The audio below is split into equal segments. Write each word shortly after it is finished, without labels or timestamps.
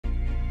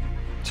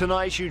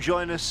Tonight you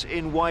join us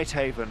in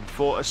Whitehaven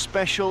for a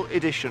special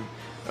edition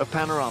of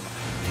Panorama.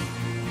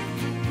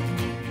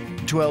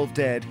 12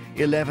 dead,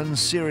 11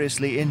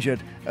 seriously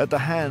injured at the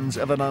hands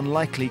of an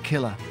unlikely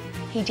killer.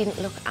 He didn't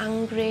look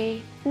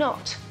angry,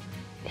 not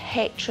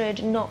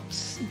hatred, not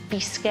be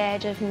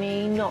scared of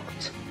me,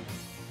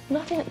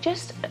 nothing,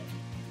 just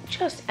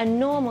a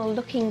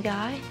normal-looking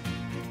guy.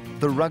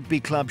 The rugby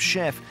club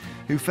chef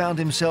who found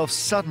himself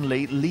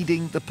suddenly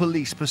leading the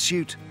police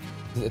pursuit.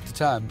 At the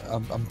time,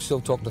 I'm still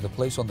talking to the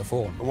police on the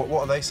phone. What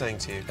are they saying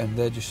to you?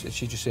 And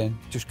she's just saying,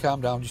 just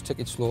calm down, just take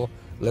it slow,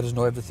 let us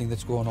know everything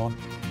that's going on.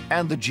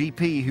 And the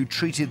GP who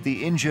treated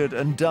the injured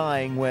and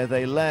dying where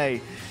they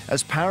lay,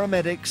 as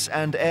paramedics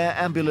and air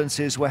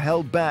ambulances were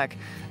held back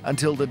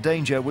until the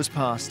danger was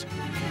past.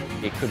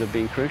 It could have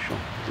been crucial.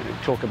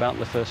 Talk about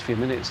the first few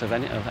minutes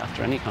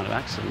after any kind of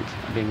accident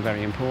being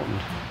very important.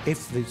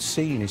 If the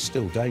scene is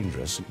still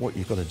dangerous, what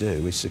you've got to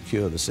do is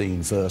secure the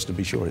scene first and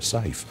be sure it's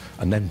safe,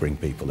 and then bring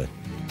people in.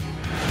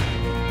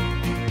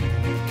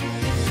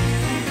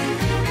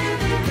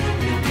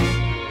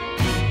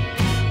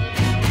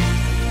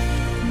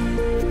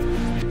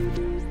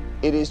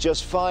 It is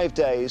just 5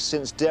 days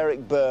since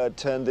Derek Bird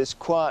turned this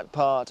quiet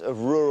part of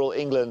rural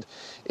England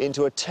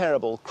into a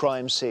terrible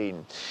crime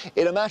scene.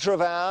 In a matter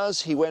of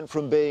hours, he went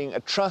from being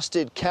a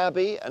trusted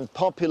cabbie and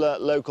popular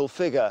local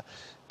figure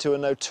to a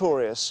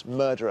notorious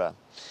murderer.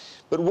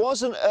 But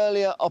was an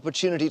earlier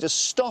opportunity to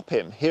stop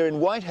him here in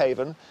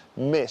Whitehaven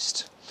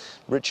missed?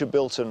 Richard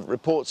Bilton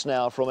reports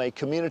now from a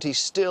community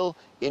still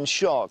in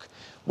shock,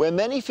 where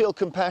many feel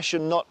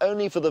compassion not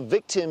only for the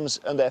victims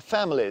and their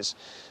families,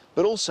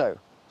 but also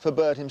for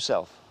Bird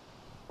himself.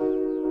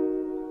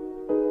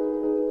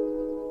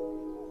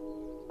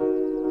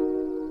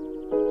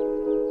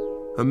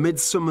 A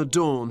midsummer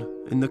dawn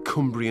in the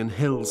Cumbrian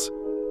hills.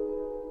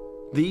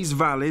 These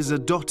valleys are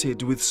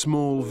dotted with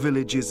small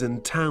villages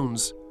and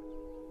towns.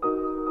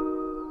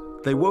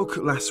 They woke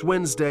last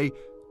Wednesday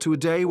to a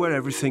day where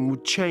everything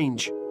would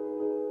change.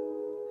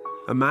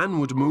 A man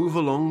would move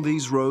along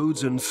these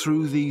roads and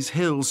through these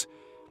hills.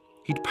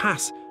 He'd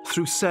pass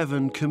through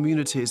 7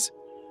 communities.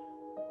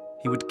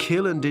 He would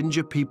kill and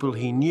injure people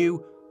he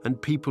knew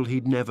and people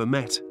he'd never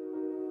met.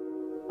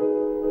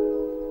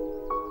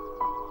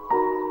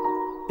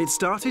 It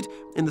started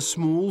in the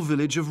small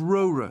village of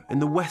Rora in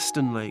the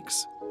Western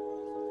Lakes.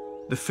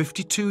 The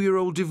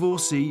 52-year-old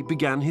divorcee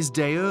began his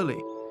day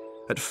early.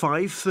 At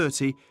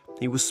 5:30,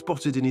 he was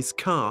spotted in his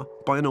car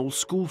by an old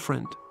school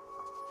friend.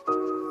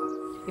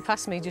 He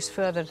passed me just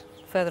further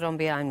on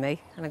behind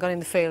me, and I got in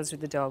the fields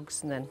with the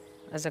dogs, and then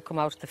as I come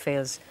out of the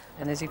fields,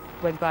 and as he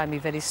went by me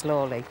very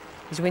slowly,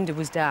 his window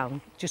was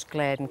down, just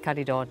glared and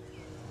carried on.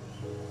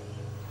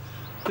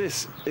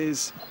 This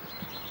is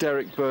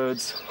Derek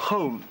Bird's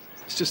home.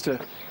 It's just a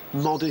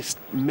modest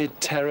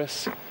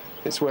mid-terrace.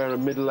 It's where a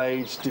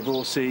middle-aged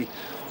divorcee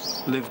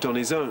lived on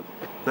his own.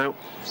 Now,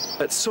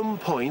 at some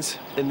point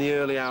in the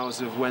early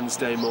hours of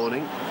Wednesday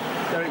morning,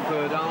 Derek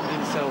Bird armed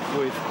himself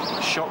with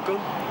a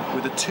shotgun,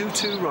 with a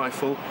 .22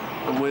 rifle,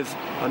 and with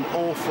an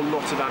awful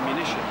lot of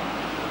ammunition.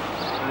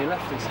 And he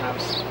left this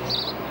house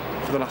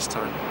for the last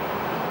time.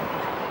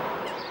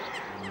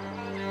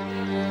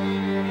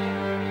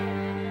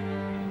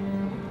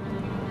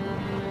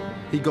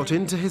 He got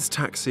into his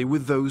taxi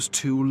with those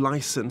 2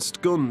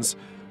 licensed guns,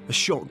 a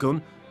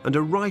shotgun and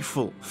a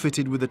rifle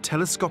fitted with a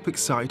telescopic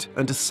sight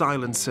and a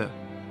silencer.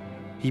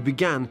 He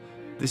began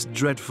this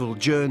dreadful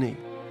journey.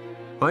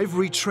 I've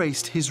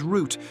retraced his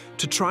route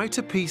to try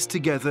to piece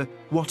together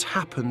what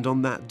happened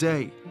on that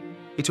day.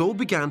 It all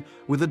began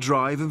with a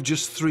drive of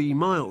just 3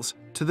 miles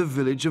to the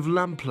village of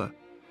Lampler.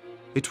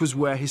 It was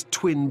where his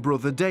twin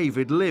brother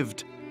David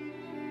lived.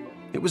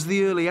 It was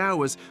the early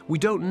hours, we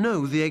don't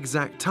know the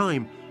exact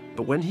time,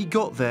 but when he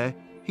got there,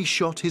 he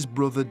shot his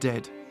brother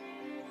dead.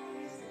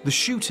 The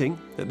shooting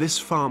at this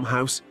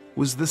farmhouse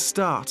was the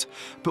start,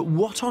 but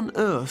what on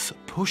earth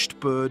pushed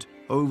Bird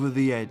over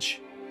the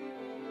edge?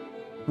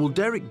 Well,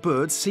 Derek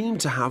Bird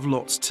seemed to have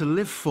lots to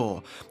live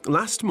for.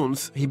 Last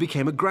month, he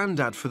became a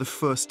granddad for the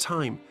first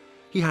time.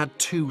 He had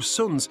 2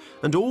 sons,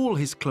 and all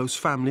his close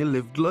family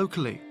lived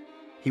locally.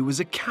 He was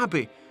a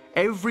cabbie.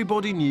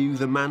 Everybody knew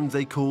the man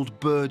they called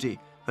Birdie,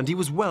 and he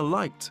was well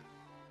liked.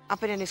 I've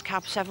been in his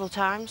cab several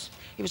times.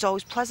 He was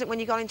always pleasant when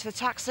you got into the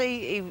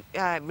taxi. He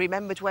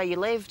remembered where you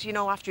lived, you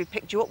know, after he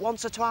picked you up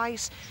once or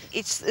twice.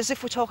 It's as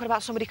if we're talking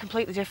about somebody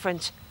completely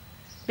different,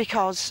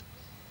 because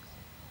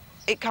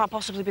it can't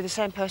possibly be the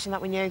same person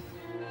that we knew.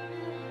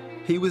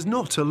 He was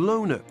not a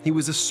loner. He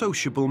was a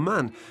sociable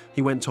man.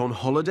 He went on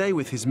holiday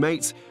with his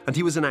mates, and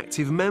he was an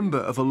active member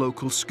of a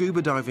local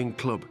scuba diving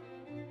club.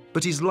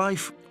 But his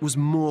life was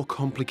more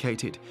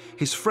complicated.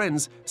 His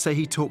friends say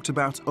he talked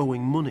about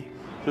owing money.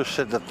 Just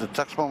said that the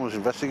taxman was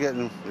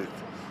investigating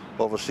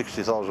over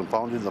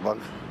 £60,000 in the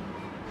bank.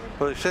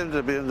 But he seemed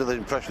to be under the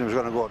impression he was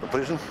going to go to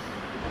prison.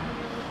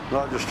 And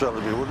I just told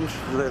him he wouldn't.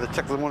 They either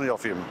take the money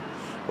off him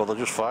or they'll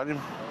just fine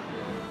him.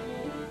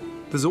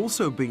 There's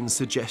also been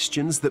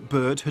suggestions that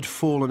Bird had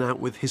fallen out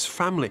with his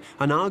family,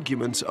 an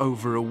argument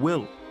over a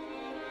will.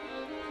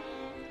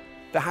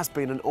 There has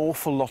been an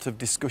awful lot of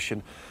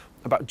discussion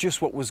about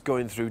just what was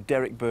going through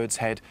Derek Bird's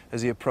head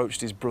as he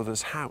approached his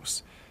brother's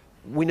house.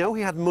 We know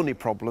he had money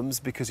problems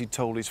because he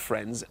told his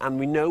friends, and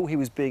we know he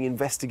was being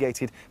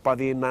investigated by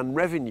the Inland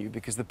Revenue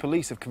because the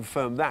police have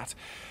confirmed that.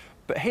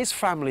 But his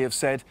family have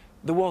said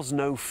there was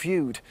no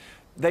feud.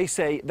 They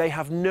say they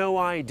have no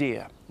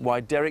idea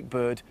why Derek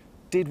Bird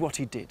did what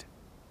he did.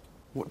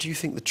 What do you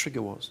think the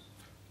trigger was?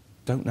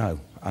 Don't know,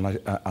 and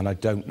I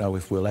don't know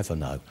if we'll ever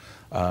know.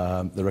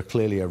 There are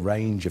clearly a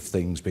range of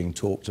things being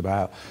talked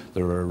about.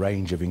 There are a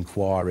range of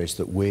inquiries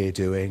that we're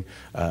doing,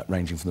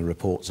 ranging from the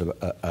reports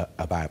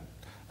about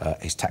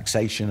his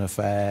taxation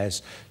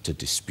affairs to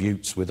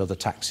disputes with other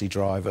taxi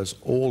drivers.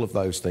 All of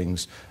those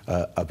things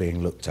are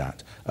being looked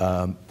at.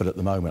 But at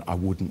the moment, I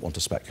wouldn't want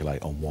to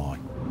speculate on why.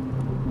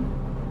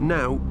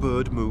 Now,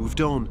 Bird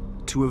moved on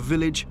to a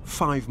village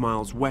 5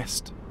 miles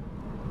west.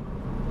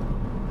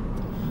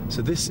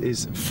 So this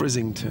is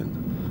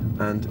Frizzington,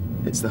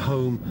 and it's the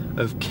home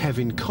of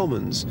Kevin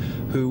Commons,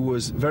 who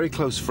was very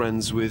close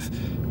friends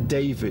with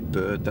David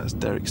Bird, that's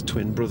Derek's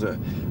twin brother,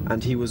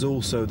 and he was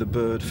also the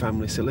Bird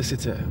family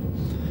solicitor.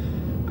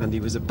 And he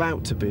was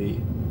about to be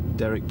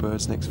Derek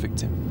Bird's next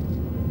victim.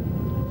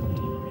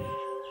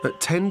 At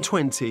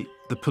 10:20,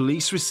 the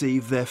police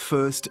received their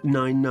first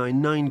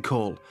 999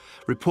 call,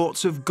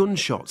 reports of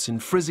gunshots in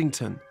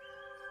Frizzington.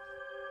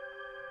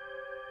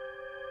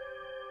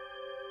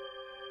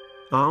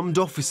 Armed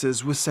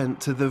officers were sent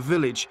to the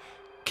village.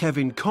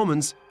 Kevin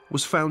Commons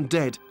was found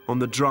dead on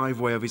the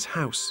driveway of his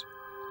house.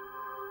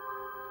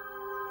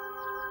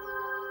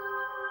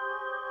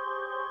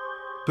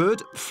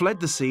 Bird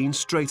fled the scene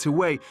straight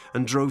away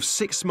and drove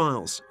 6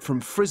 miles from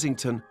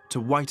Frizzington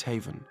to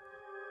Whitehaven.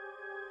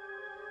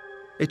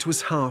 It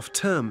was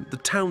half-term, the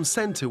town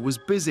centre was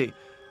busy,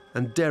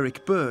 and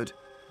Derek Bird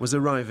was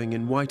arriving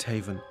in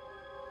Whitehaven.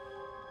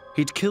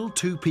 He'd killed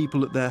 2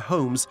 people at their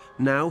homes,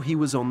 now he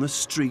was on the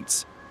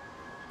streets.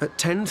 At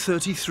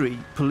 10:33,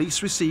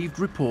 police received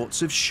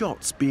reports of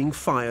shots being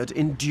fired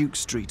in Duke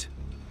Street.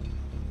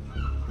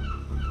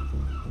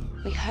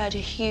 We heard a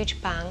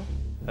huge bang.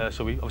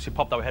 So we obviously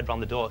popped our head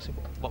round the door. So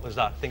what was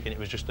that? Thinking it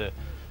was just a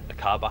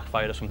car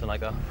backfired or something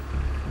like that.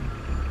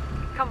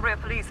 Cumbria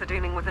police are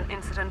dealing with an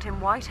incident in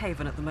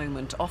Whitehaven at the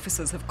moment.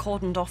 Officers have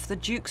cordoned off the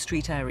Duke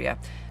Street area.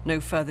 No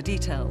further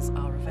details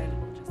are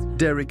available just now.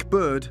 Derek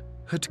Bird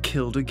had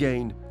killed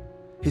again.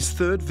 His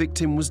third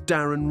victim was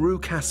Darren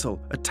Rucastle,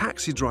 a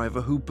taxi driver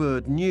who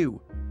Bird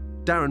knew.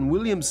 Darren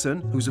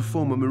Williamson, who's a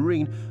former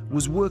Marine,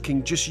 was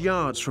working just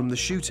yards from the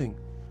shooting.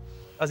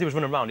 As he was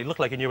running around, he looked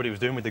like he knew what he was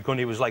doing with the gun.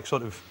 He was like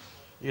sort of,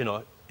 you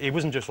know, he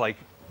wasn't just like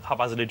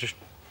haphazardly just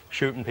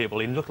shooting people.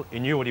 He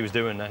knew what he was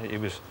doing.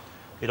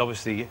 He'd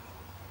obviously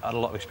had a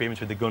lot of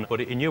experience with the gun, but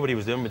he knew what he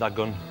was doing with that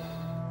gun.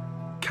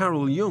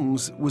 Carol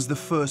Youngs was the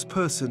first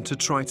person to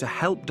try to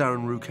help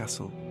Darren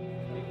Rucastle.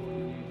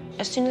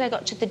 As soon as I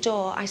got to the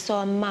door, I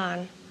saw a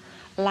man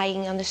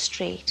lying on the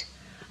street.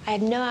 I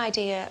had no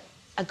idea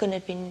a gun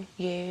had been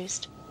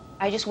used.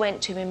 I just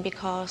went to him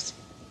because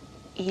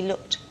he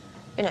looked,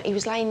 you know, he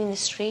was lying in the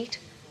street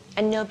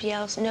and nobody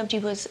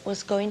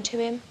was going to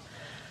him.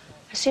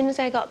 As soon as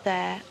I got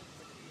there,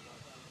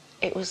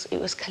 it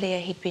was clear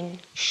he'd been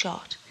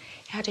shot.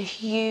 He had a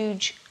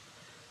huge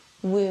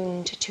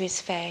wound to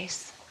his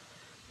face,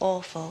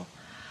 awful.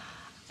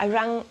 I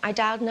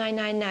dialed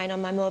 999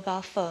 on my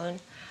mobile phone,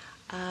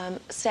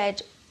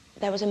 said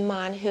there was a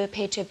man who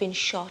appeared to have been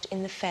shot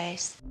in the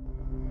face.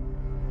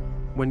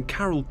 When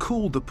Carol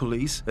called the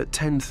police at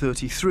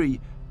 10:33,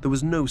 there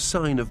was no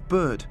sign of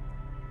Bird,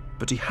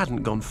 but he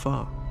hadn't gone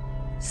far.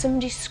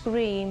 Somebody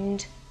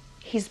screamed,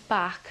 "He's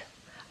back,"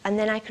 and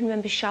then I can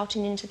remember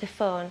shouting into the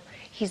phone,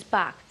 "He's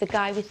back, the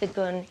guy with the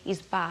gun,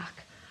 he's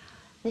back."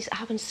 This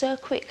happened so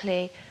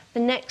quickly, the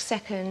next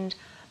second,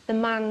 the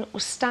man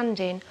was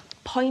standing,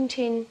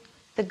 pointing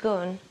the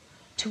gun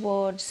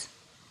towards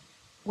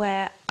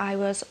where I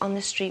was on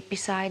the street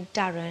beside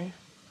Darren,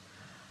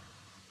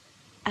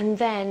 and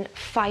then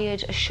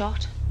fired a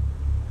shot.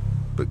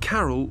 But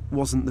Carol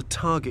wasn't the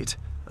target.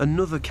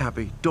 Another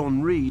cabbie,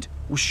 Don Reed,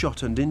 was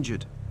shot and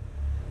injured.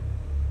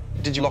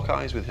 Did you lock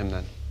eyes with him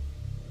then?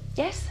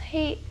 Yes,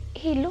 he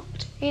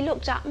looked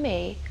at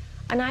me,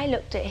 and I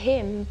looked at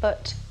him,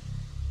 but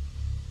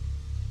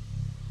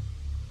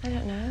I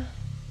don't know.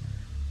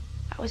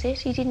 That was it.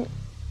 He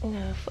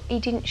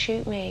didn't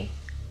shoot me.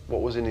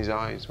 What was in his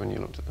eyes when you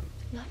looked at them?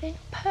 Nothing.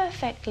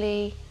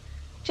 Perfectly,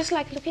 just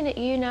like looking at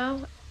you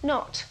now.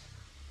 Not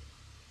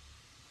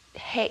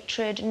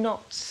hatred,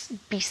 not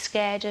be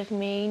scared of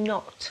me,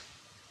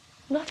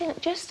 nothing.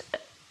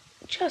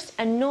 Just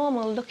a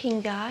normal-looking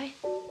guy.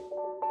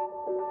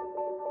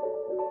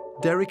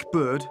 Derek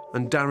Bird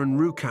and Darren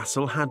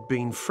Rucastle had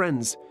been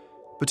friends,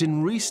 but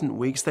in recent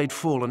weeks they'd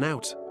fallen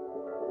out.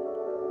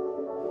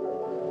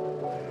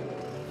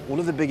 One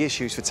of the big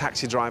issues for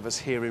taxi drivers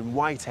here in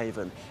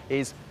Whitehaven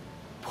is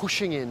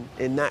pushing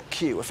in that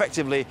queue,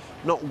 effectively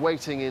not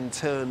waiting in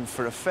turn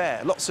for a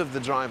fare. Lots of the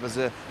drivers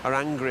are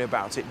angry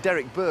about it.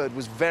 Derek Bird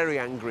was very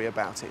angry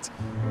about it.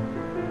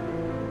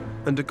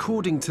 And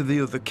according to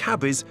the other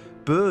cabbies,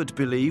 Bird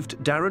believed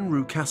Darren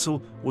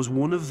Rucastle was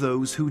one of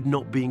those who'd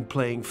not been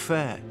playing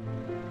fair.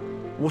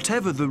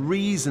 Whatever the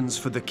reasons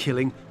for the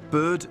killing,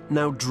 Bird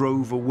now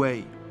drove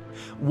away.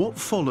 What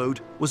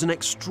followed was an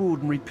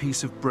extraordinary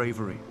piece of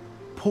bravery.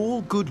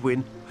 Paul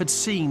Goodwin had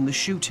seen the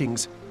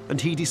shootings and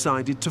he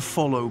decided to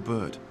follow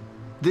Bird.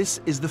 This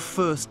is the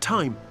first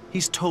time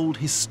he's told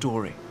his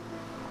story.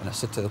 And I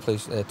said to the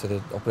police, to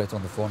the operator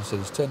on the phone, I said,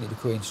 he's turning to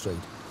Queen Street.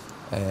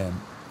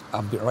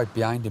 I'm right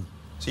behind him.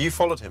 So you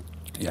followed him?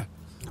 Yeah.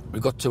 I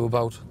got to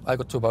about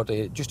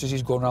just as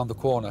he's going around the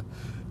corner,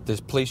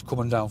 there's police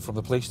coming down from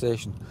the police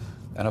station.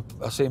 And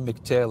I see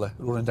Mick Taylor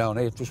running down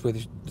here, just where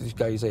this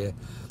guy's here.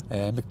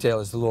 Mick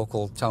Taylor's the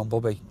local town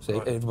bobby, so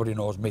right. Everybody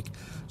knows Mick.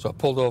 So I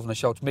pulled over and I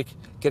shouted, Mick,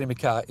 get in my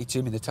car, it's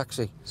him in the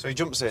taxi. So he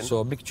jumps in?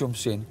 So Mick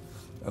jumps in,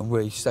 and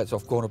we starts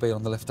off going up here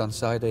on the left-hand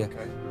side here.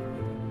 Okay.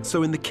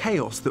 So in the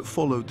chaos that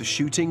followed the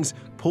shootings,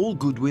 Paul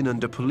Goodwin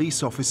and a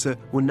police officer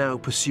were now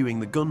pursuing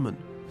the gunman.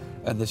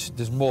 And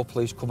there's more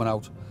police coming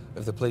out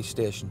of the police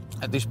station.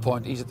 At this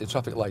point, he's at the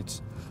traffic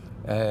lights.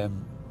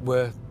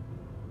 We're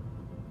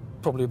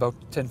probably about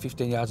 10,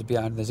 15 yards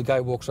behind. There's a guy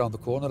who walks around the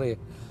corner here.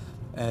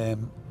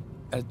 And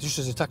just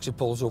as the taxi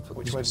pulls up...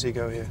 Which way does he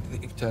go here?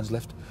 He turns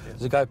left. Yeah.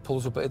 There's a guy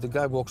pulls up, the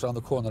guy walks around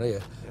the corner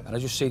here, yeah. And I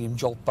just seen him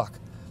jolt back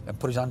and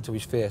put his hand to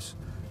his face,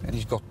 and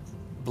he's got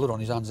blood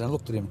on his hands, and I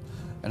looked at him,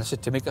 and I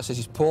said to Mick, I says,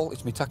 it's Paul,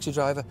 it's my taxi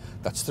driver.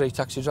 That's 3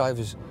 taxi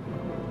drivers.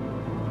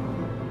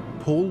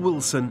 Paul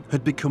Wilson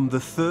had become the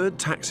 3rd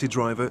taxi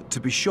driver to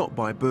be shot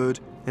by Bird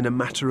in a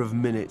matter of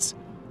minutes,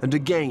 and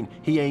again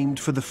he aimed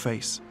for the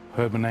face.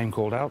 Heard my name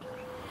called out,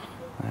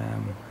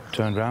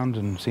 turned round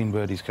and seen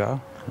Birdie's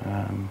car.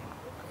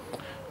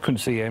 Couldn't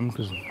see him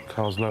because the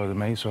car's lower than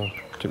me, so I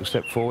took a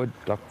step forward,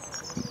 ducked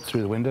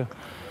through the window,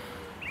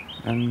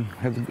 and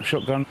had the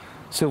shotgun.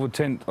 Silver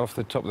tint off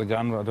the top of the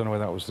gun, but I don't know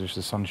whether that was just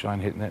the sunshine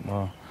hitting it,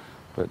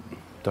 but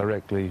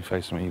directly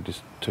facing me,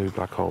 just 2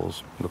 black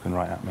holes looking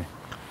right at me.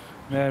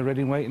 Yeah,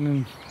 ready and waiting,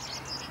 and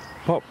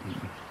pop,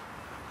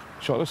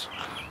 shot us.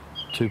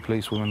 2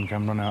 policewomen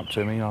came running up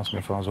to me, asked me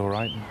if I was all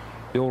right.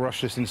 They all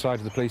rushed us inside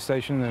to the police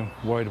station. They're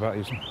worried about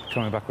us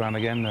coming back around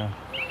again,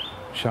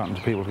 shouting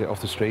to people to get off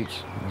the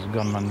streets. There's a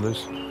gunman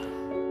loose.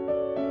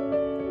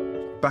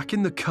 Back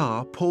in the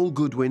car, Paul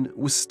Goodwin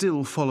was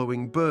still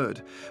following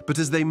Bird, but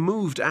as they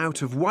moved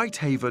out of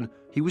Whitehaven,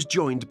 he was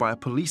joined by a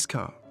police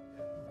car.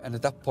 And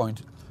at that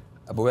point,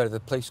 I'm aware of the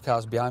police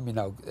cars behind me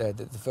now,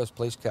 the first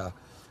police car.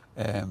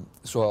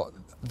 So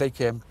they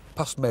came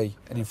past me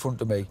and in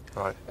front of me,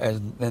 right.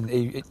 And then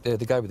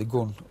the guy with the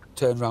gun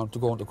turned round to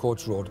go onto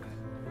Coach Road.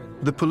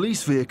 The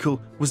police vehicle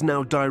was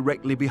now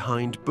directly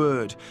behind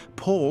Bird.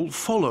 Paul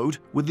followed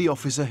with the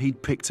officer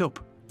he'd picked up.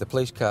 The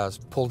police cars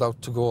pulled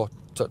out to go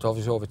to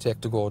obviously overtake,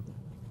 to go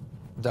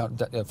down,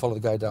 follow the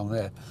guy down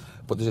there.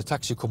 But there's a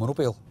taxi coming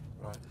uphill,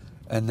 right.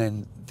 And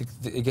then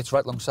he gets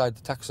right alongside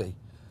the taxi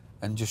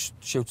and just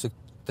shoots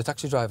the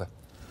taxi driver.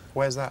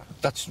 Where's that?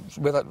 That's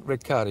where that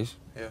red car is.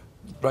 Yeah.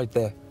 Right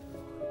there.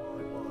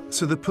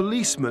 So the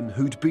policeman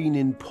who'd been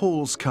in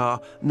Paul's car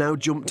now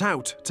jumped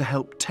out to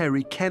help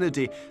Terry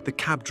Kennedy, the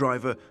cab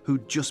driver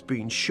who'd just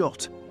been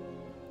shot.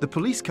 The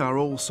police car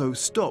also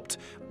stopped.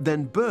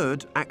 Then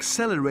Bird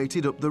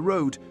accelerated up the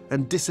road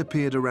and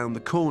disappeared around the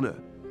corner.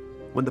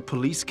 When the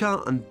police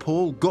car and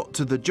Paul got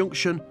to the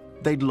junction,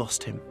 they'd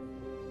lost him.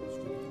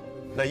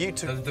 Now you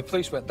took... The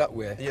police went that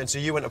way. Yeah, and so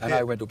you went up and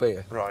here? I went up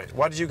here. Right.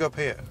 Why did you go up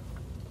here?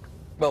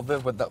 Well, they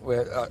went that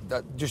way.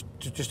 Just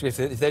if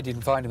they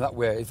didn't find him that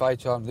way, if I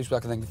turned this way, I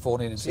can then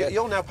phone in and say... Yeah,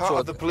 you're now part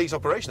of the police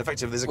operation,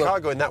 effectively. There's a car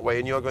going that way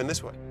and you're going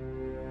this way.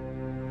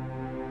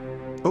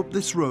 Up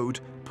this road,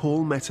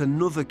 Paul met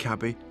another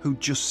cabbie who'd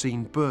just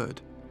seen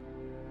Bird.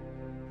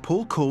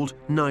 Paul called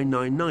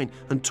 999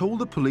 and told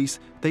the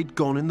police they'd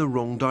gone in the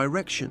wrong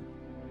direction.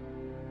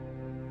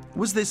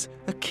 Was this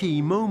a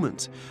key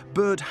moment?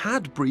 Bird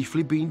had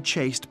briefly been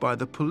chased by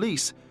the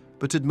police,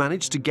 but had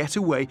managed to get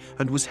away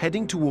and was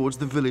heading towards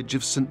the village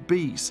of St.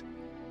 Bees.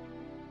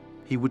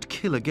 He would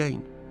kill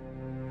again.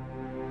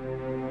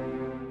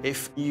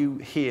 If you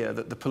hear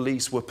that the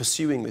police were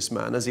pursuing this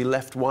man as he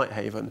left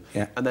Whitehaven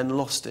and then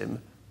lost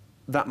him,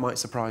 that might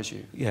surprise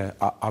you. Yeah,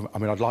 I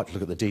mean, I'd like to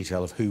look at the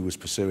detail of who was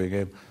pursuing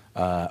him.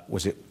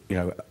 Was it,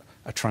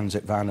 a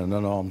transit van and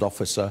an armed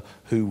officer?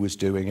 Who was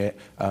doing it?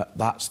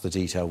 That's the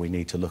detail we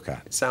need to look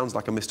at. It sounds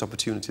like a missed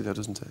opportunity, though,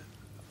 doesn't it?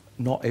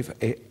 Not if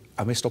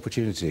a missed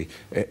opportunity.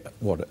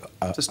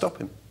 To stop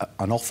him?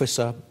 An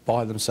officer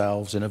by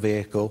themselves in a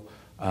vehicle.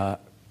 How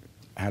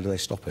do they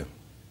stop him?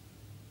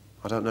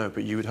 I don't know,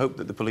 but you would hope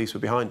that the police were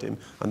behind him,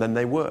 and then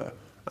they were,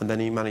 and then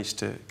he managed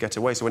to get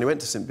away. So when he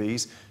went to St.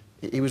 Bees,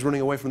 he was running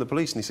away from the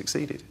police, and he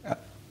succeeded.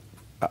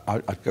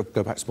 I'd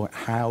go back to the point,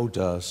 how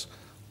does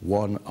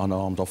one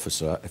unarmed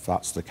officer, if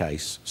that's the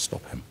case,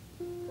 stop him?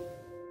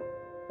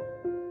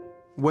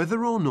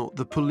 Whether or not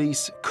the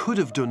police could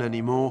have done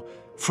any more,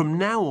 from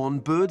now on,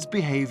 Bird's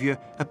behaviour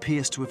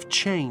appears to have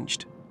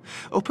changed.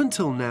 Up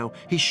until now,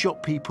 he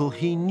shot people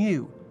he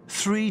knew,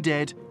 3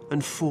 dead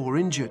and 4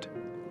 injured.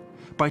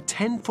 By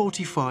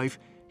 10:45,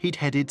 he'd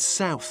headed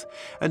south,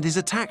 and his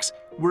attacks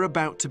were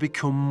about to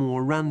become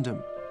more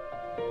random.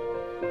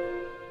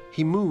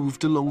 He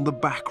moved along the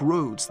back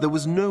roads. There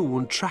was no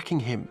one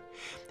tracking him.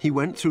 He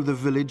went through the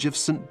village of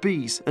St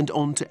Bees and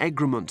on to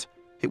Egremont.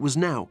 It was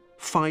now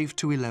 5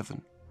 to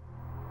 11.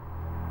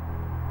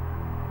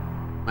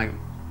 I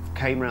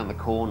came around the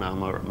corner on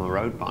my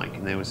road bike,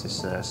 and there was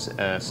this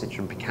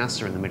Citroen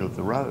Picasso in the middle of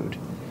the road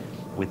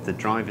with the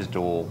driver's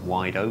door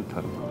wide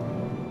open.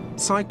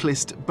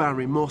 Cyclist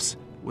Barry Moss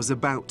was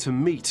about to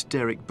meet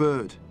Derek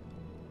Bird.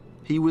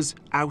 He was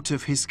out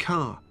of his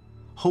car,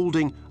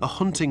 holding a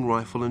hunting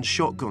rifle and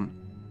shotgun.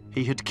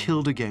 He had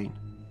killed again.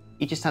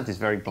 He just had this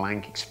very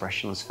blank,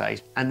 expressionless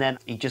face, and then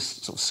he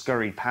just sort of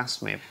scurried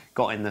past me,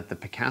 got in the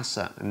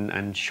Picasso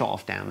and shot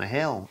off down the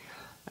hill.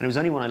 And it was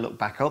only when I looked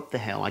back up the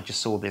hill I just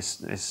saw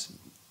this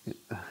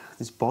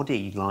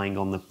body lying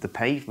on the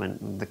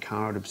pavement, and the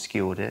car had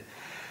obscured it,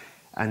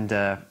 and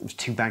it was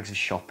 2 bags of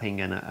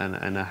shopping and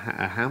a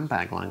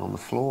handbag lying on the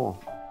floor.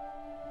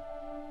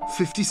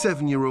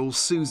 57-year-old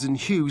Susan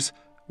Hughes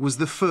was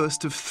the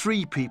first of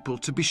 3 people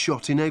to be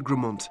shot in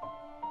Egremont.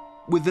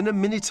 Within a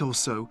minute or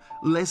so,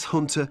 Les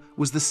Hunter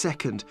was the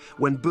second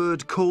when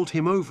Bird called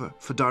him over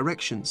for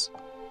directions.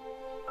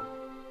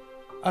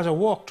 As I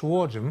walked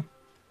towards him,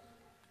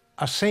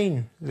 I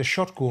seen the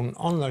shotgun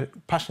on the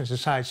passenger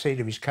side seat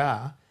of his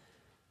car,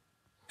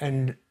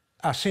 and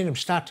I seen him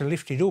start to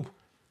lift it up.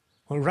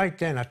 Well, right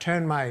then I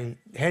turned my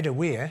head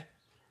away,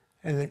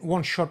 and then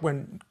one shot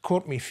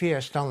caught me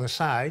face down the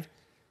side,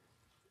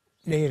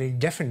 nearly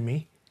deafened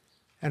me,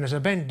 and as I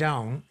bent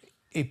down,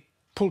 he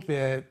put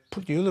the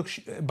other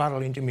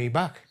barrel into me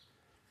back,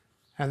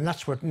 and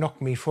that's what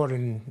knocked me forward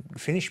and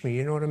finished me,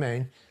 you know what I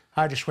mean?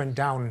 I just went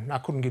down and I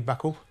couldn't get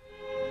back up.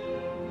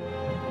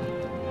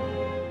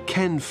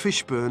 Ken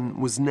Fishburn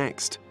was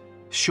next,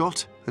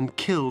 shot and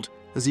killed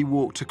as he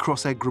walked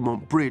across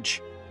Egremont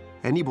Bridge.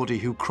 Anybody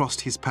who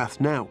crossed his path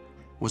now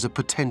was a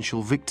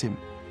potential victim.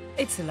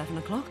 It's 11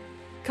 o'clock.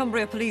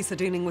 Cumbria police are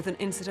dealing with an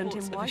incident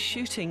in a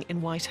shooting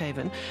in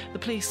Whitehaven. The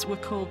police were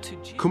called to...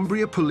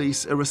 Cumbria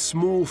police are a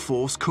small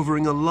force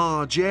covering a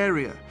large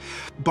area.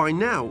 By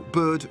now,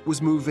 Bird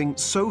was moving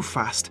so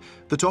fast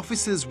that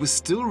officers were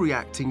still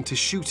reacting to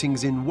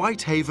shootings in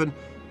Whitehaven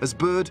as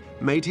Bird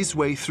made his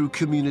way through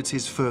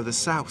communities further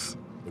south.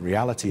 The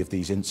reality of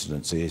these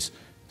incidents is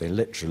they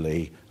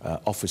literally,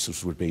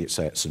 officers would be,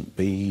 say, at St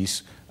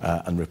Bees,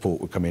 and the report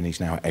would come in, he's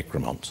now at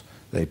Egremont.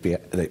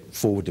 They'd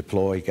forward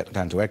deploy, get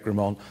down to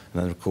Egremont,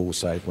 and then of course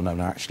say, well,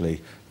 no,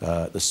 actually,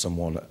 there's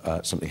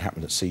something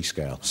happened at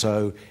Seascale.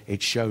 So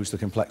it shows the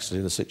complexity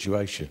of the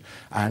situation.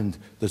 And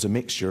there's a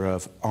mixture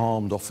of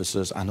armed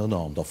officers and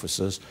unarmed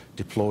officers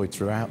deployed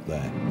throughout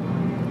there.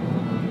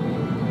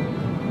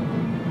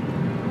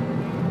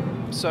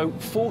 So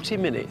 40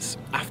 minutes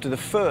after the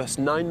first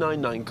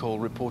 999 call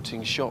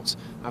reporting shots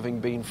having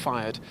been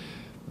fired,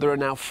 there are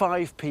now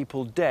 5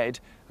 people dead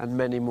and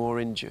many more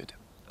injured.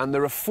 And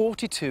there are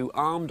 42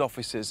 armed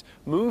officers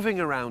moving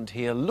around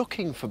here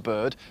looking for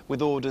Bird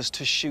with orders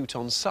to shoot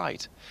on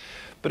sight.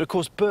 But of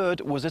course, Bird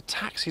was a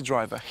taxi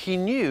driver. He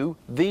knew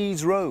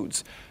these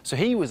roads, so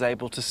he was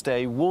able to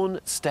stay one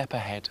step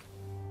ahead.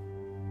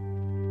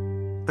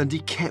 And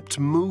he kept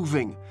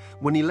moving.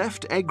 When he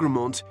left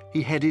Egremont,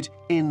 he headed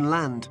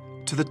inland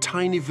to the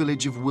tiny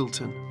village of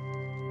Wilton.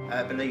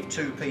 I believe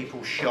 2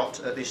 people shot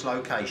at this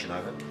location,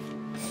 over.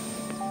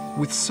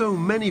 With so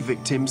many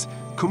victims,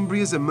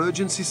 Cumbria's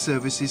emergency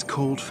services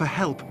called for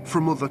help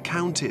from other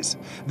counties.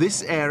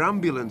 This air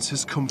ambulance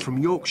has come from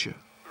Yorkshire.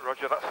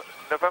 Roger, that's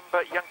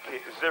November Yankee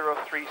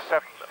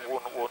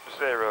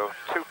 037110.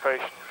 2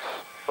 patients,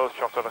 both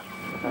shot over.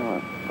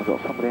 Alright, I've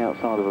got somebody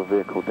outside of a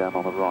vehicle down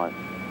on the right.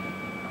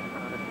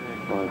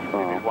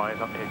 Why is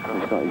that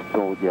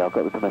vehicle? Yeah, I've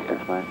got the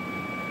domestics, mate.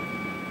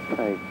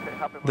 Okay.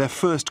 Their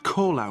first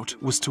call-out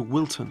was to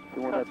Wilton.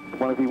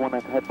 One of you want to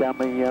head down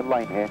the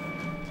lane here?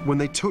 When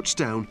they touched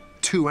down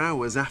 2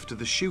 hours after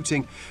the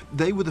shooting,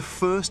 they were the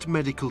first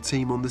medical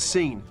team on the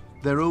scene.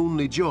 Their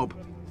only job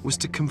was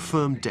to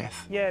confirm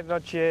death. Yeah,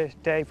 Roger,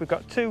 Dave, we've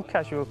got 2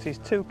 casualties,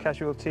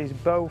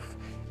 both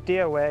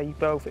DOA,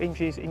 both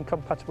injuries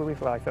incompatible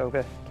with life,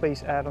 over.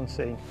 Police are on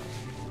scene.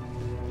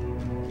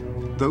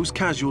 Those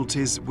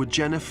casualties were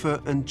Jennifer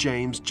and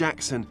James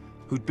Jackson,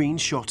 who'd been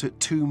shot at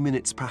 2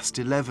 minutes past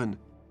 11.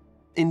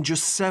 In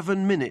just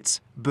 7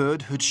 minutes,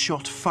 Bird had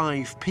shot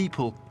 5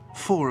 people,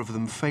 4 of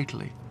them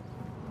fatally.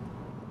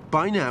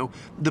 By now,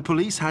 the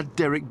police had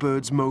Derek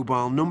Bird's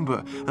mobile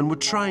number and were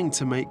trying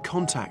to make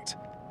contact.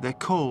 Their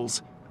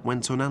calls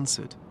went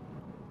unanswered.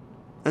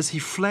 As he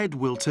fled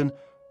Wilton,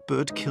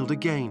 Bird killed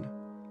again.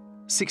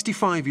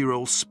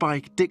 65-year-old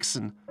Spike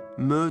Dixon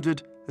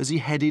murdered as he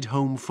headed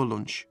home for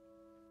lunch.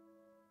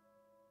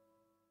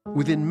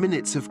 Within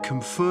minutes of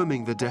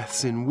confirming the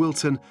deaths in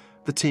Wilton,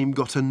 the team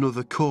got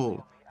another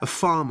call. A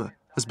farmer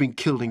has been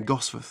killed in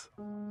Gosforth.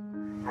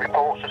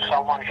 Reports of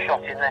someone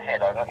shot in the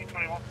head, over.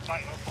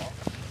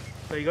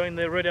 So you're going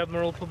to the Red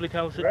Admiral Public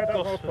House at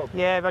Gosforth?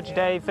 Yeah, Roger,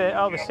 Dave.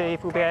 I'll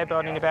receive. We'll be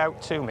airborne in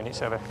about 2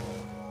 minutes, over.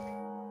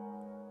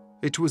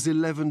 It was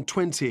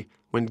 11:20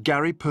 when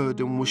Gary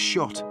Purdon was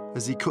shot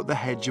as he cut the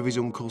hedge of his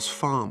uncle's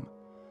farm.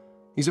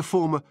 He's a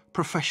former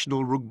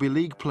professional rugby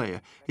league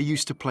player. He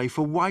used to play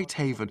for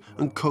Whitehaven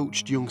and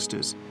coached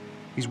youngsters.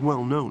 He's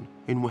well known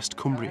in West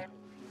Cumbria.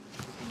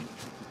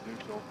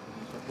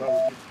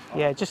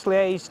 Yeah, just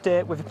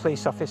liaised with the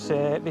police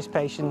officer. This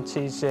patient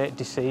is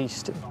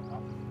deceased.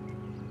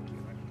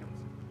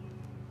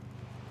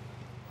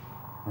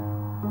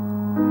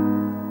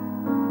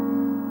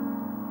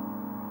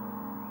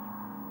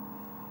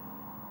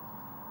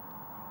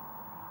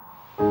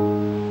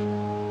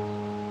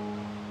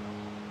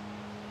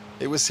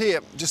 It was here,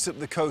 just up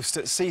the coast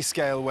at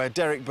Seascale, where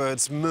Derek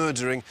Bird's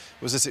murdering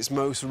was at its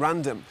most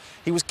random.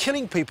 He was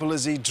killing people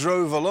as he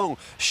drove along,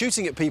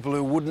 shooting at people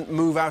who wouldn't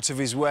move out of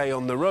his way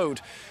on the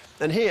road.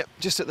 And here,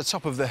 just at the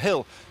top of the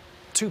hill,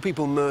 2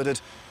 people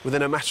murdered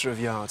within a matter of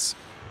yards.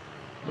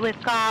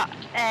 We've got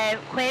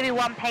query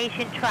 1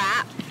 patient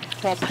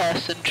trapped. 1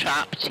 person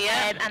trapped,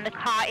 yeah. And the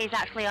car is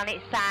actually on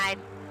its side.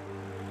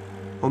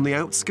 On the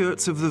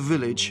outskirts of the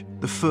village,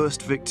 the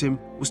first victim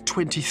was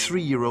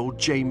 23-year-old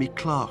Jamie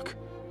Clark.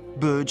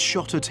 Bird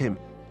shot at him,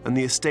 and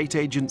the estate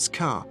agent's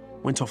car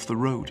went off the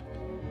road.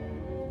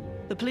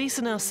 The police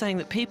are now saying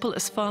that people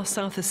as far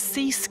south as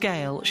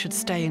Seascale should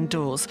stay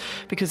indoors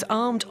because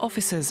armed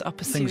officers are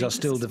pursuing... Things are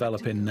still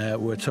developing.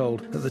 We're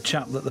told that the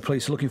chap that the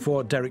police are looking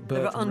for, Derek Bird...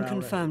 There are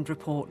unconfirmed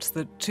reports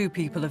that 2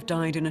 people have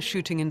died in a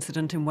shooting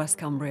incident in West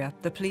Cumbria.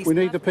 The police... We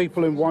need the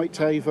people in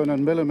Whitehaven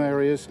and Milham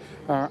areas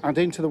and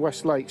into the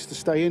West Lakes to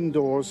stay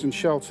indoors and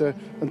shelter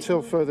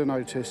until further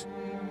notice.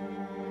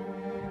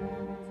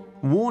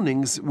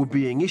 Warnings were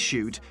being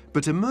issued,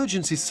 but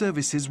emergency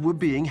services were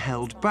being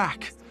held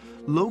back.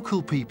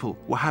 Local people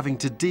were having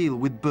to deal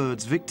with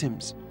Bird's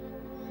victims.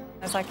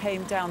 As I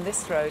came down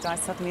this road, I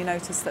suddenly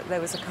noticed that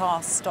there was a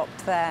car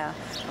stopped there,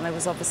 and there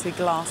was obviously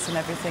glass and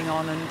everything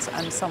on,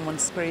 and someone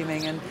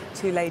screaming, and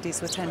 2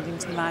 ladies were tending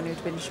to a man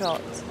who'd been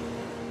shot.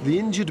 The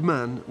injured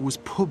man was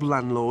pub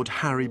landlord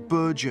Harry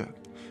Berger.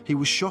 He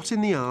was shot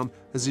in the arm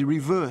as he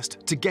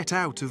reversed to get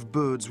out of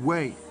Bird's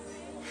way.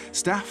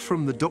 Staff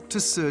from the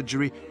doctor's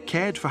surgery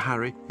cared for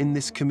Harry in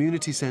this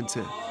community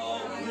centre.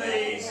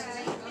 Please,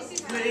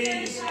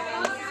 please,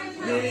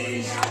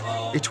 please.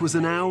 It was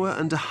an hour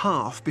and a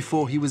half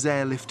before he was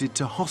airlifted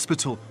to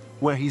hospital,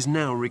 where he's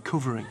now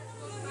recovering.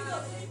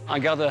 I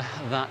gather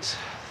that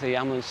the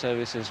ambulance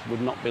services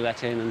would not be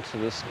let in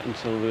until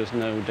there was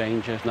no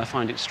danger. And I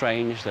find it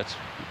strange that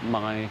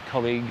my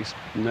colleagues,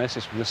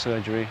 nurses from the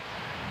surgery,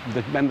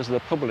 the members of the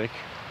public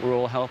were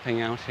all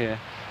helping out here,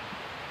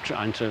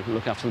 trying to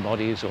look after the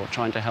bodies or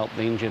trying to help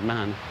the injured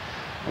man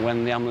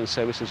when the ambulance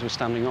services were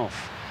standing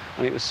off.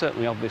 And it was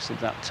certainly obvious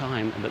at that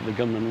time that the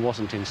gunman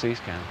wasn't in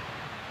Seascale.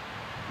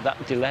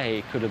 That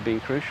delay could have been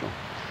crucial.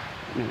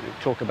 You know,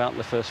 talk about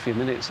the first few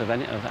minutes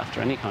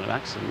after any kind of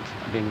accident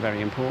being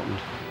very important.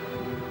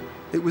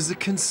 It was a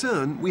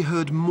concern we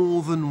heard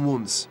more than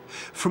once.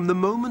 From the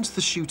moment the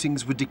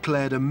shootings were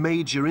declared a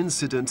major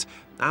incident,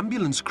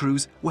 ambulance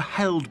crews were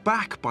held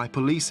back by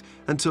police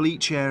until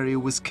each area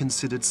was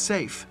considered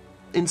safe.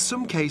 In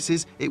some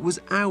cases, it was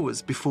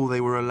hours before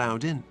they were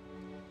allowed in.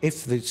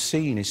 If the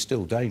scene is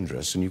still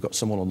dangerous and you've got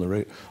someone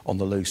on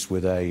the loose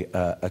with a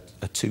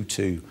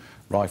 .22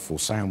 rifle,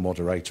 sound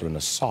moderator and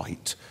a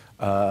sight,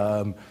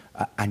 and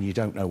you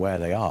don't know where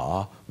they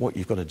are, what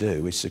you've got to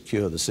do is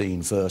secure the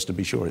scene first and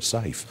be sure it's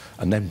safe,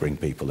 and then bring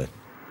people in.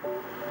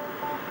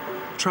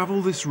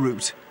 Travel this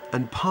route,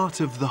 and part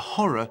of the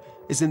horror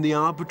is in the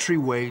arbitrary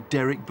way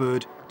Derek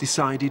Bird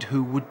decided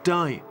who would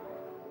die.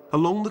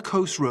 Along the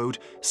coast road,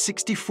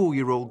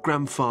 64-year-old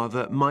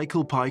grandfather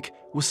Michael Pike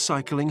was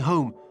cycling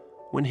home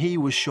when he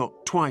was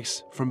shot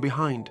twice from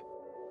behind.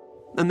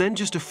 And then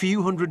just a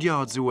few hundred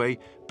yards away,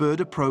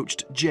 Bird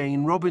approached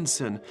Jane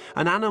Robinson,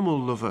 an animal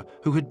lover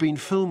who had been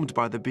filmed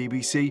by the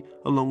BBC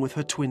along with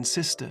her twin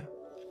sister.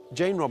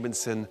 Jane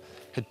Robinson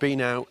had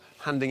been out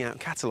handing out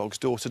catalogues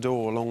door to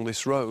door along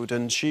this road,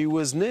 and she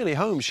was nearly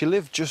home. She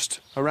lived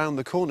just around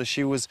the corner.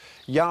 She was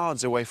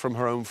yards away from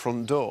her own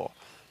front door.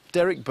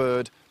 Derek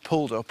Bird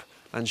pulled up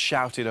and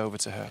shouted over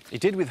to her. He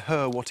did with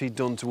her what he'd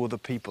done to other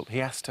people. He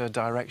asked her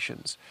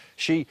directions.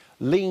 She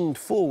leaned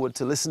forward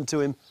to listen to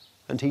him,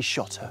 and he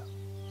shot her.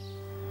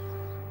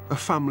 A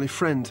family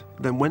friend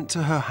then went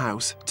to her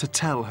house to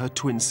tell her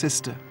twin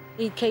sister.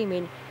 He came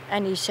in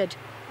and he said,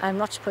 "I'm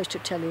not supposed to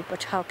tell you,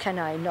 but how can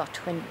I not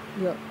when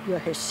you're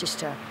his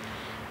sister?"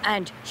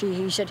 And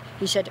he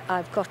said,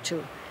 "I've got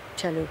to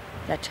tell you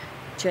that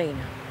Jane,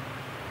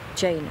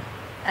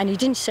 and he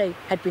didn't say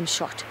had been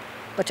shot,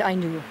 but I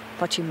knew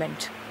what he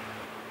meant.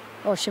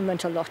 Oh, she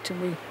meant a lot to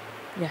me,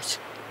 yes,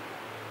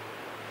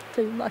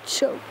 very much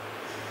so.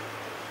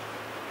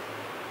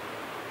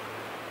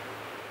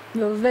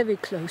 We were very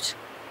close.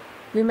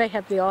 We may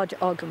have the odd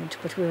argument,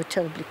 but we were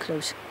terribly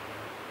close.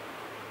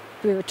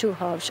 We were 2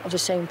 halves of the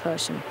same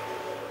person."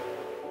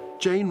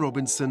 Jane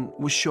Robinson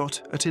was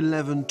shot at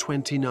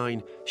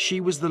 11:29.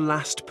 She was the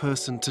last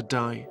person to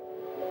die.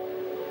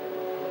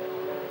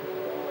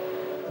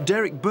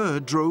 Derek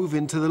Bird drove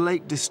into the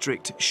Lake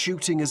District,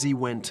 shooting as he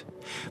went.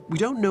 We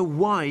don't know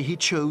why he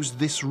chose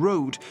this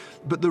road,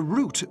 but the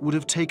route would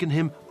have taken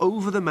him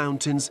over the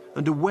mountains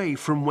and away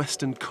from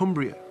Western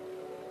Cumbria.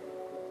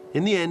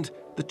 In the end,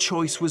 the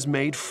choice was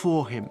made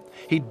for him.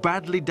 He'd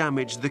badly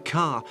damaged the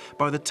car.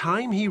 By the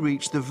time he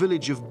reached the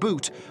village of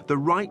Boot, the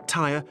right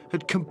tyre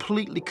had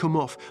completely come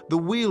off. The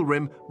wheel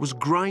rim was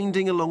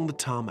grinding along the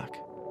tarmac.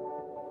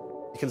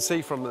 You can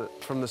see from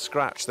the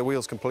scratch, the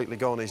wheel's completely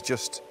gone. He's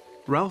just...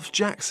 Ralph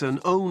Jackson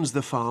owns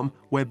the farm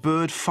where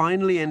Bird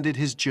finally ended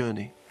his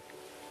journey.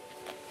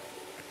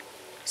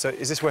 So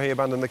is this where he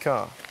abandoned the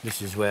car?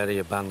 This is where he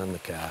abandoned the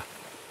car.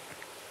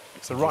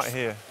 So right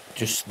here?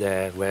 Just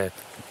there, where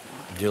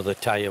the other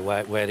tyre,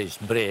 where he's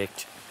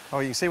braked. Oh,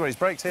 you can see where he's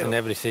braked here? And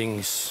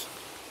everything's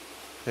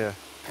yeah.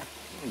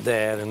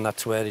 there, and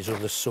that's where his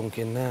other's sunk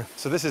in there.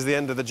 So this is the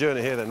end of the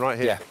journey here then, right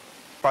here? Yeah.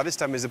 By this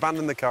time he's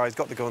abandoned the car, he's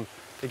got the gun,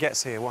 he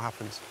gets here, what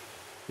happens?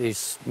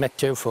 He's met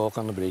two folk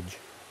on the bridge,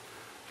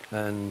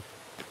 and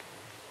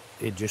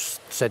he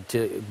just said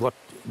to what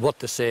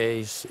they say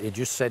is he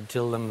just said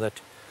to them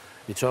that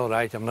it's all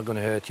right, I'm not going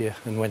to hurt you,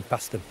 and went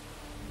past them.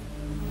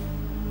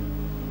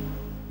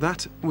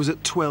 That was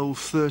at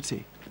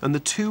 12:30, and the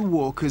two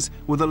walkers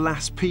were the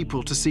last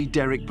people to see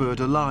Derek Bird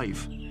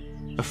alive.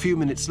 A few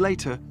minutes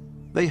later,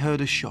 they heard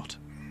a shot.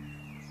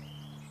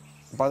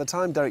 By the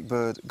time Derek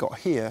Bird got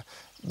here,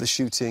 the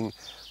shooting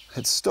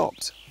had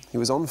stopped. He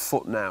was on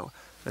foot now,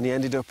 and he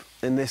ended up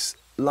in this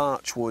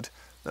larch wood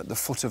at the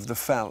foot of the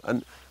fell,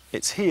 and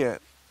it's here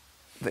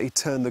that he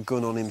turned the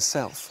gun on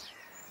himself.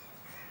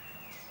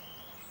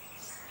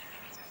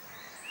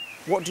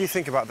 What do you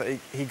think about that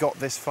he got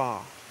this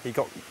far? He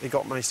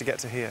managed to get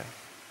to here?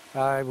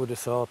 I would have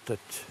thought that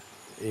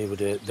they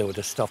would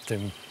have stopped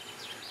him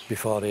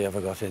before he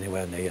ever got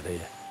anywhere near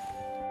here.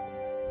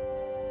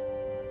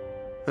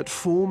 At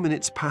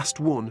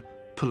 1:04,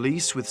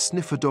 police with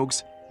sniffer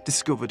dogs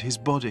discovered his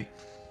body.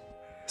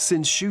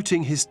 Since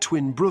shooting his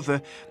twin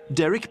brother,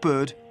 Derek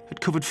Bird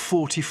had covered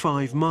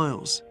 45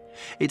 miles.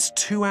 It's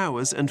 2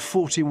 hours and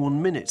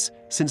 41 minutes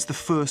since the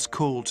first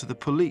call to the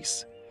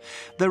police.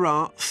 There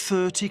are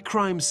 30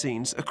 crime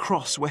scenes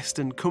across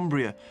Western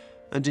Cumbria,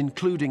 and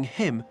including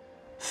him,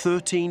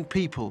 13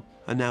 people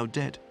are now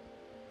dead.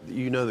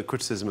 You know the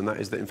criticism, and that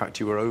is that, in fact,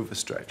 you were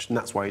overstretched, and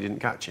that's why you didn't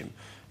catch him.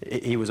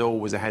 He was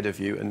always ahead of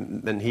you,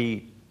 and then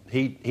he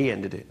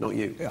ended it, not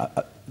you.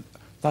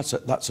 That's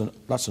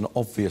an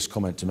obvious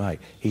comment to make.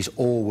 He's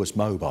always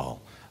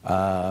mobile.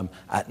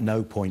 At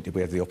no point did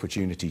we have the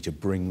opportunity to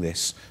bring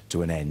this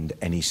to an end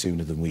any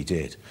sooner than we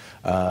did.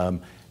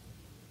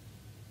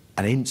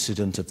 An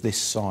incident of this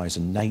size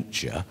and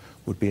nature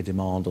would be a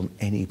demand on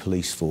any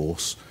police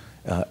force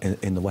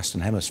in the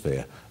Western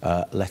Hemisphere,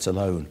 let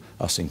alone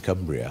us in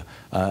Cumbria.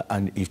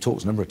 And you've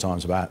talked a number of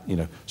times about,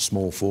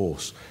 small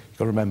force. You've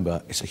got to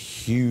remember, it's a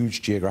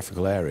huge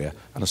geographical area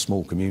and a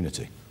small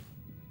community.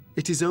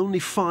 It is only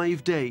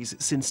 5 days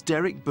since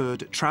Derek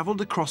Bird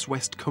travelled across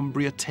West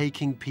Cumbria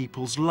taking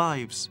people's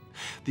lives.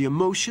 The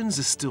emotions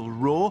are still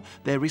raw,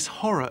 there is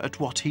horror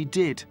at what he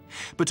did,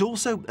 but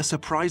also a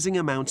surprising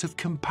amount of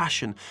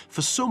compassion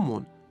for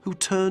someone who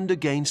turned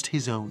against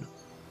his own.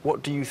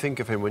 What do you think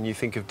of him when you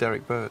think of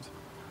Derek Bird?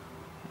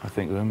 I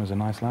think of him as a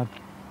nice lad.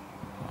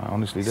 I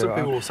honestly do. Some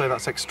people will say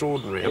that's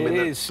extraordinary.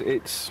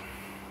 It's...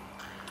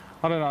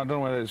 I don't know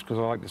whether it's because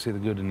I like to see the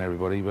good in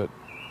everybody, but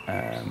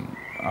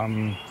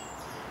I'm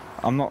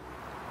not...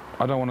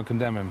 I don't want to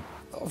condemn him.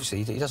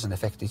 Obviously, he has an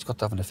effect. He's got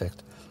to have an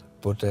effect.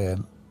 But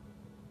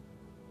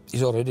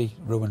he's already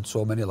ruined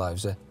so many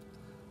lives there.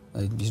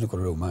 He's not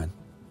going to ruin mine.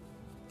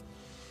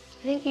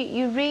 I think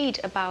you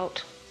read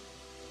about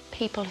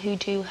people who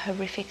do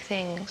horrific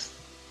things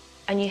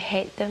and you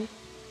hate them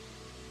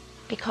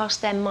because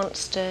they're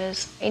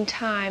monsters. In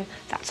time,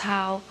 that's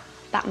how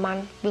that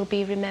man will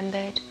be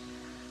remembered.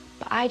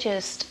 But I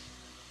just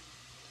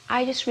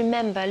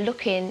remember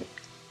looking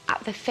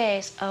at the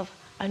face of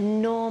a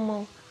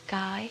normal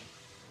guy.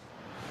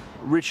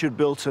 Richard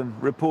Bilton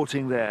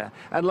reporting there.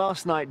 And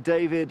last night,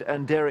 David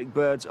and Derek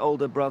Bird's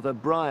older brother,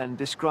 Brian,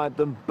 described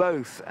them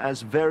both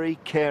as very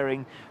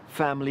caring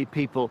family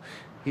people.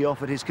 He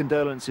offered his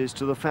condolences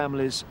to the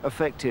families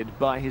affected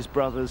by his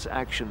brother's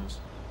actions.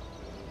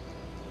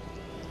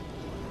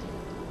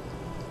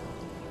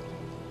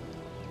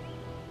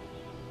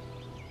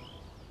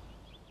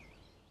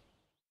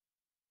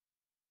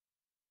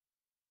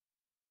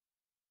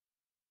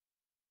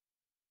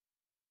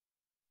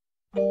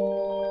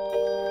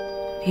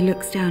 He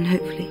looks down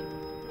hopefully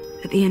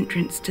at the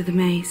entrance to the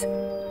maze.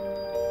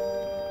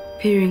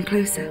 Peering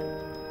closer,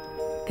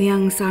 the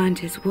young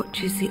scientist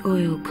watches the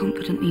oil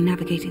confidently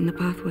navigating the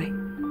pathway.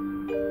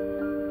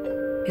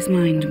 His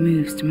mind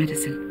moves to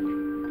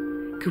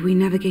medicine. Could we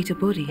navigate a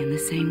body in the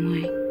same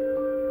way?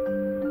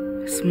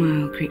 A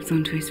smile creeps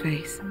onto his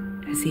face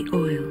as the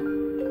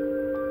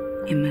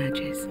oil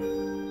emerges.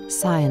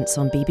 Science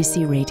on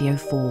BBC Radio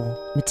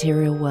 4.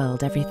 Material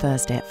World every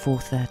Thursday at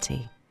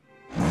 4:30.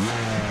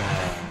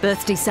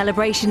 Birthday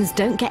celebrations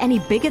don't get any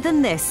bigger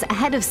than this.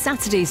 Ahead of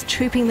Saturday's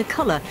Trooping the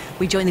Colour,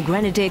 we join the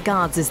Grenadier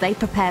Guards as they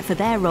prepare for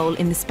their role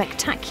in the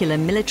spectacular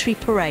military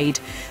parade.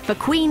 For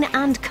Queen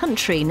and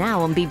Country,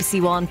 now on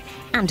BBC One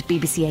and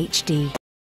BBC HD.